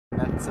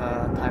That's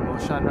Tai Mo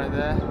Shan right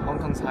there, Hong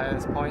Kong's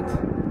highest point.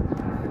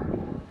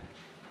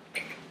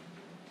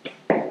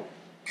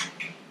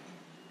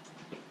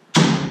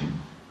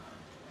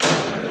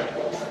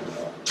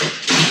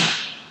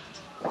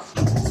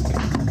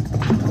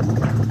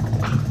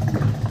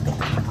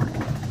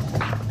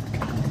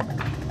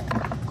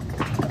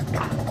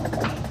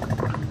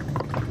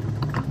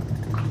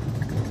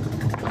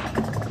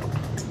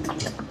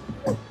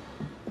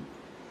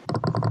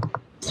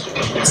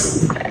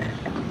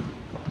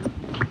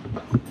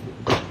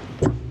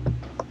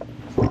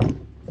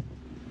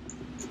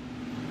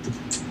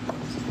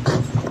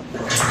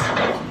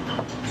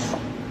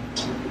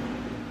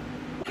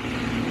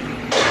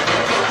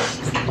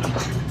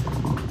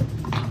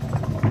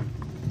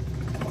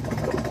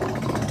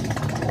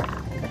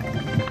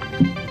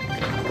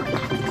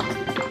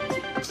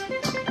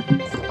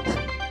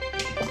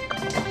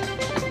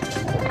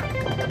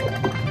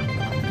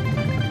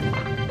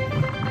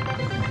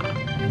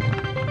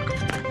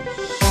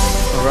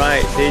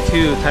 Alright, day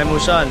 2, Tai Mo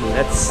Shan.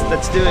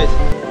 Let's do it.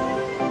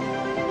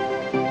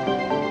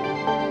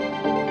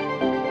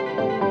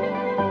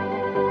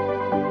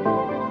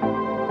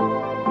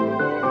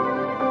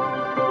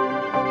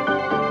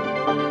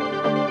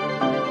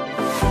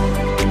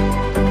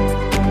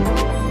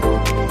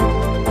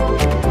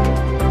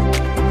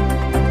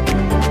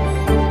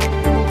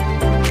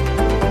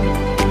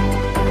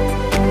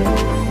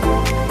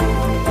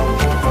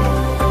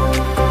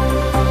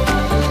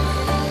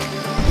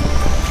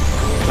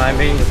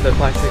 Climbing with the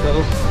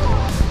bicycle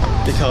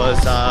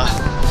because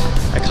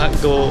I can't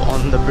go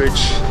on the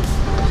bridge,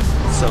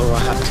 so I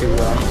have to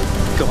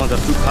go on the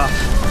footpath.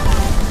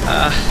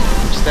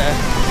 Just there.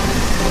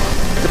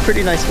 It's a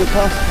pretty nice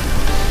footpath.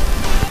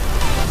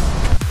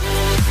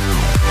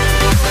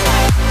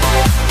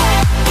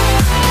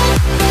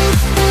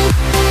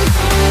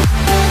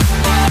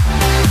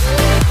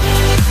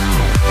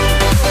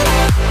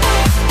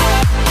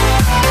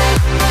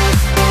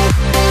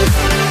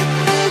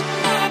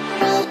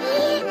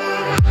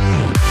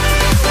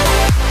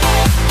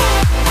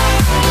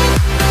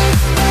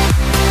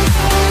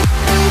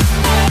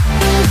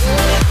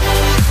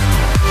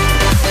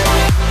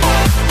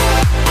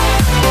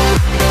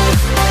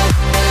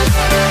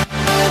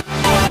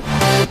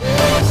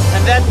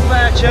 That's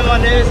where Tsuen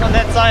Wan is, on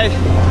that side.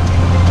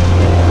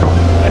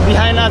 And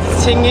behind us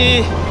is Tsing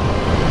Yi.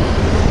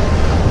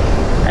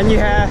 And you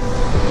have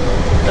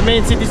the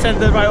main city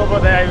center right over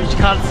there, which you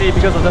can't see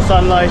because of the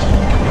sunlight.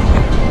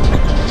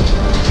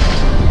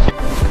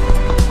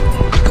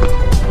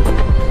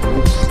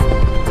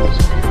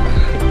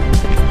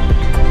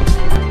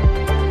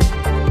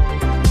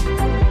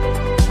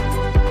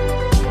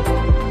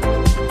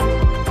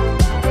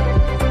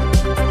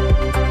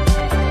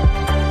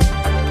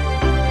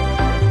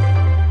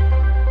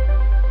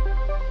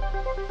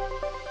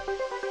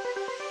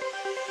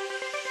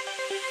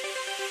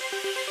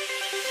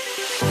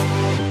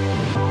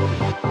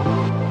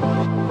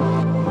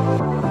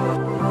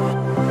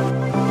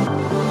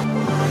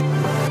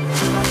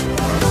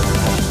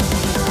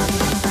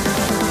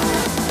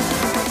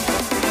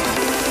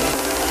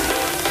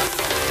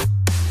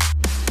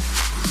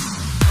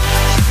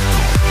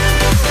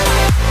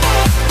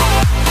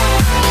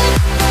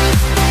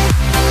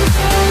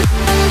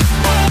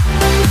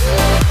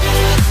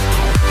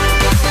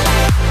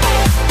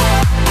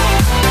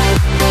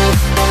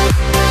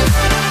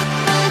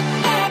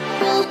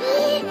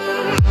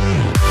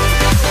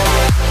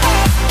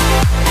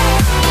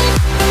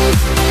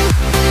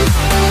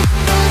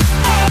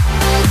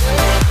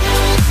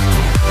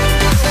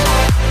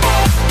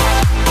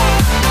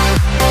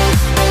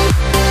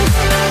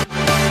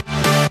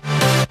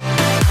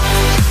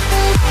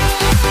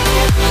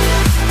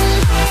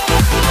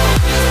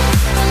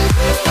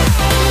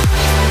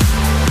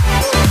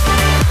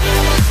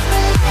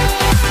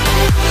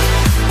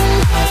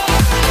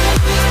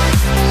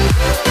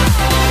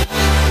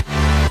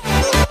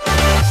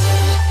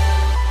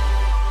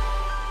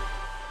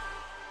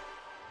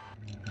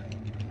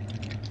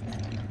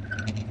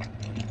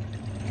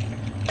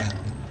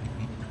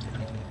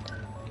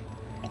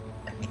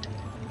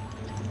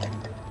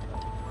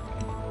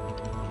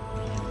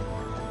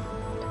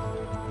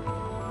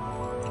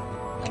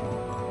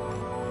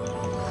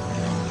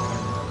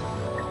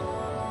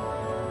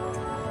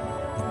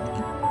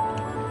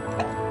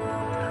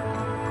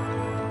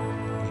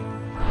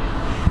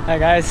 Hi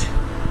guys,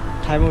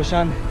 Tai Mo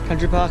Shan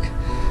Country Park.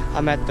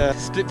 I'm at the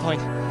split point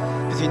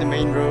between the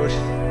main road,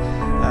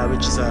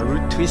 which is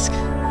Route Twisk.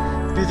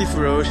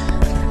 Beautiful road.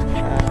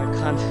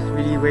 Can't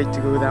really wait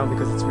to go down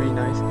because it's really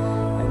nice.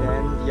 And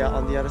then yeah,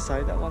 on the other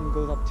side, that one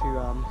goes up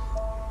to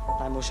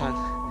Tai Mo Shan.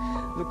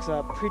 Looks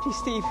pretty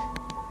steep,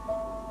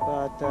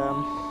 but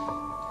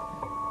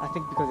I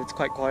think because it's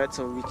quite quiet,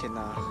 so we can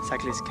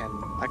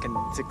I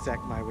can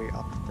zigzag my way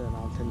up the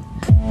mountain.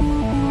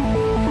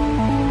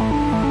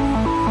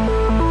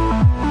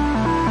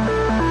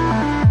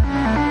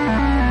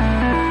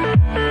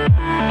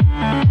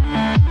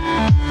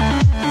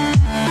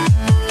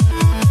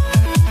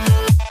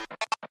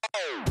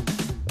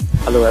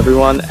 Hello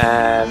everyone,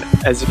 and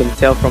as you can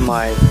tell from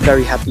my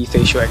very happy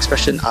facial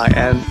expression, I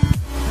am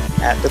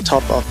at the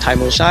top of Tai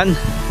Mo Shan.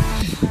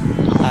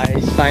 I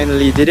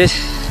finally did it.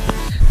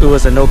 It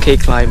was an okay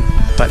climb,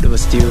 but it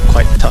was still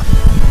quite tough.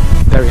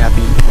 Very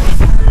happy.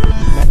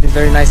 Met a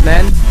very nice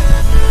man,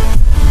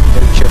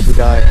 very cheerful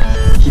guy.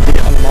 He did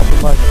it on a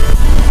mountain bike.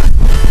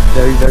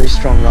 Very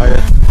strong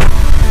rider.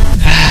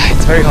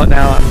 It's very hot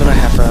now. I'm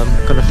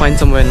gonna find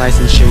somewhere nice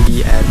and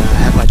shady and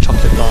have my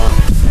chocolate bar.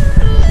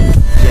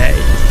 Yay!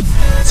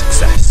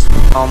 Success.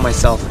 Found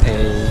myself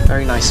a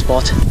very nice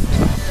spot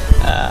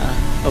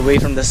away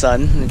from the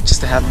sun, just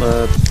to have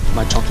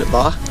my chocolate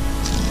bar.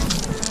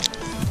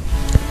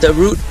 The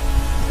route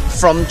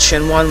from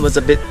Tsuen Wan was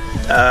a bit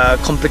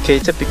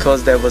complicated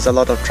because there was a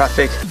lot of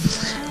traffic,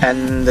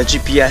 and the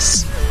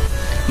GPS,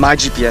 my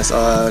GPS,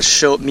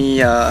 showed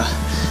me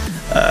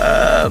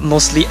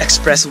mostly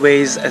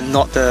expressways and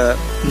not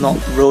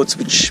roads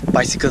which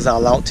bicycles are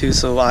allowed to.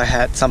 So I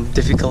had some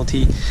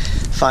difficulty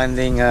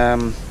finding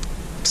the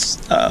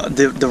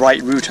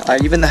right route. I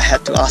even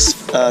had to ask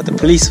the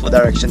police for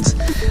directions.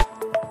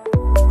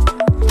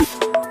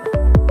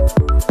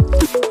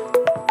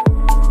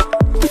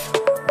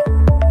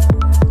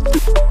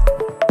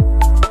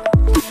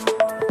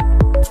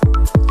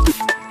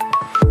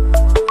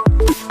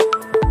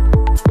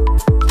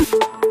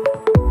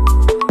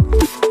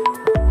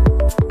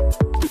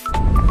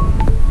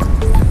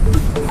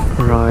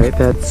 Right,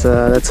 that's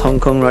Hong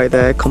Kong right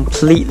there,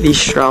 completely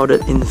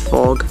shrouded in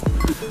fog.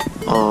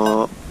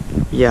 Or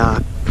yeah,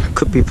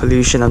 could be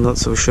pollution, I'm not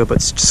so sure, but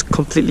it's just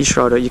completely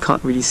shrouded. You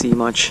can't really see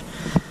much.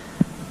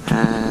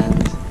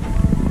 And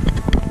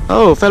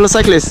oh, fellow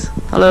cyclists,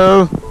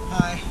 hello.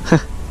 Hi.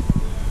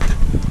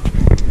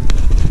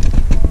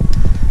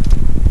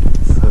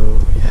 So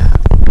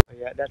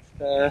yeah, that's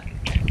the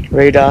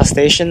radar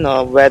station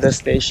or weather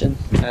station,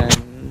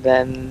 and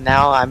then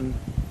now I'm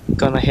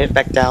gonna head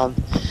back down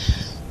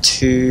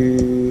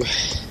to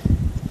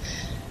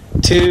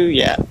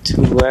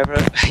wherever.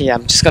 Yeah,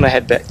 I'm just gonna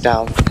head back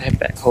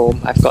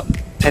home. I've got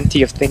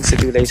plenty of things to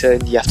do later in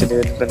the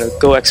afternoon. I'm gonna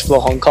go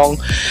explore Hong Kong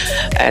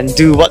and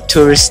do what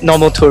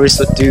normal tourists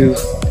would do.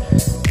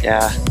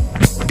 Yeah.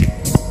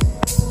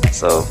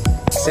 So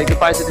say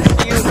goodbye to this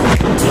view.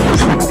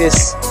 Seeing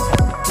this.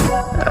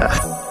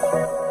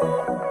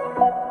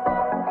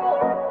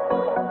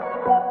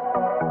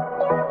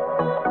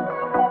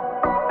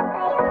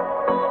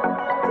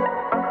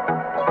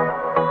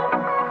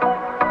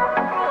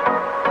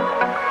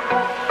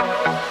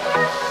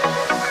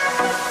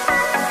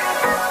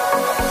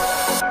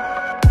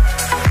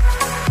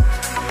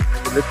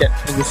 Look at,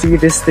 and you see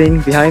this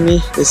thing behind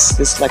me,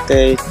 this like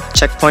a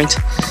checkpoint.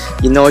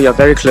 You know you're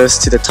very close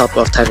to the top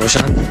of Tai Mo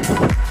Shan.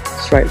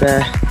 It's right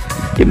there.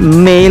 It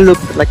may look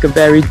like a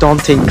very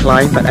daunting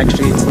climb, but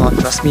actually it's not,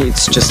 trust me.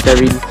 It's just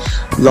very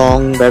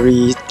long,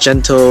 very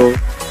gentle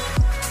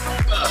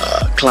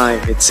climb.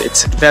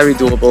 It's very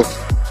doable.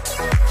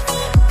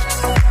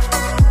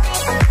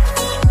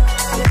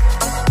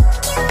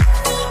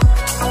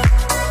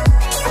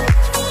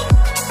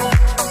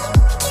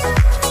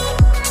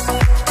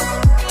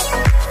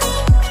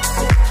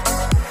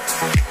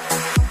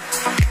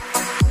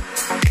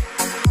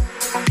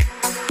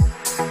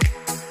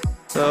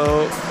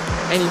 So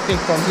anything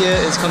from here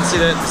is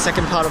considered the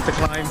second part of the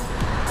climb.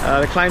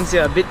 The climbs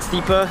here are a bit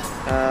steeper,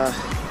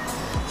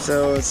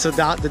 so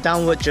the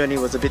downward journey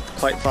was a bit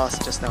quite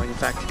fast just now, in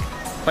fact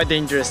quite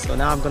dangerous. So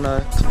now I'm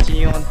gonna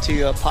continue on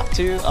to part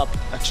 2,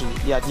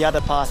 the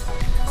other path,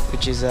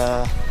 which is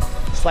a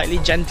slightly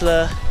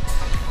gentler,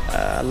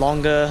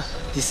 longer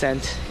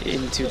descent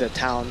into the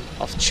town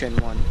of Tsuen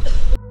Wan.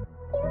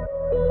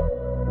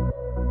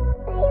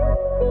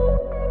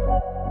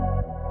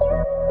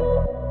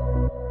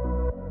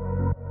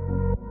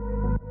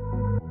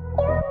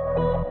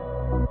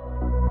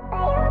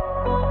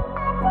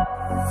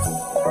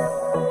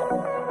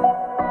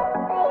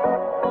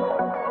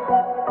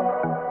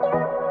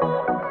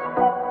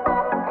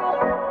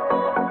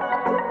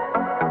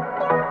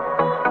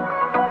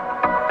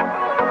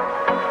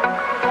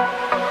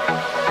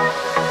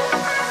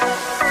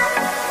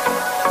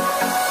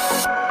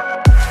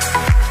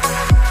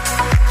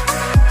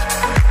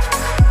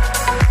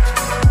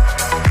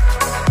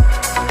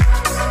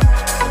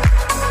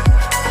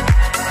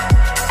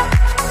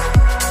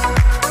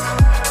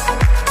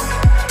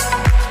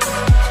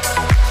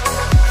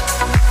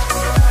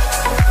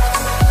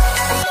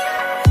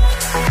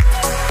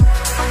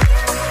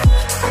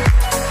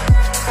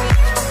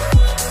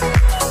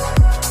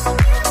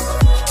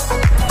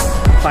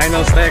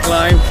 Final stair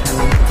climb,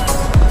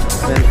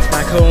 and then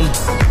back home.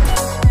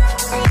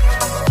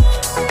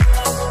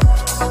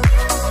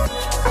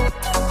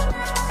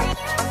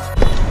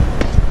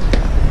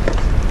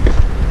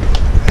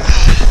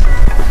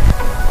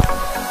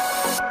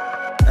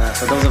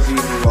 For those of you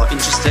who are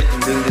interested in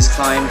doing this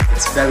climb,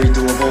 it's very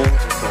doable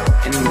for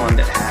anyone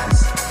that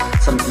has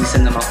some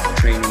decent amount of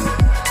training.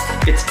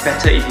 It's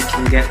better if you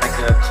can get like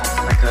a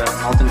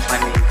mountain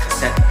climbing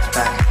cassette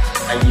back.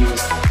 I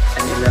used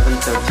an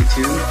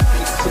 1132.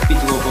 It could be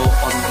doable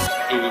on a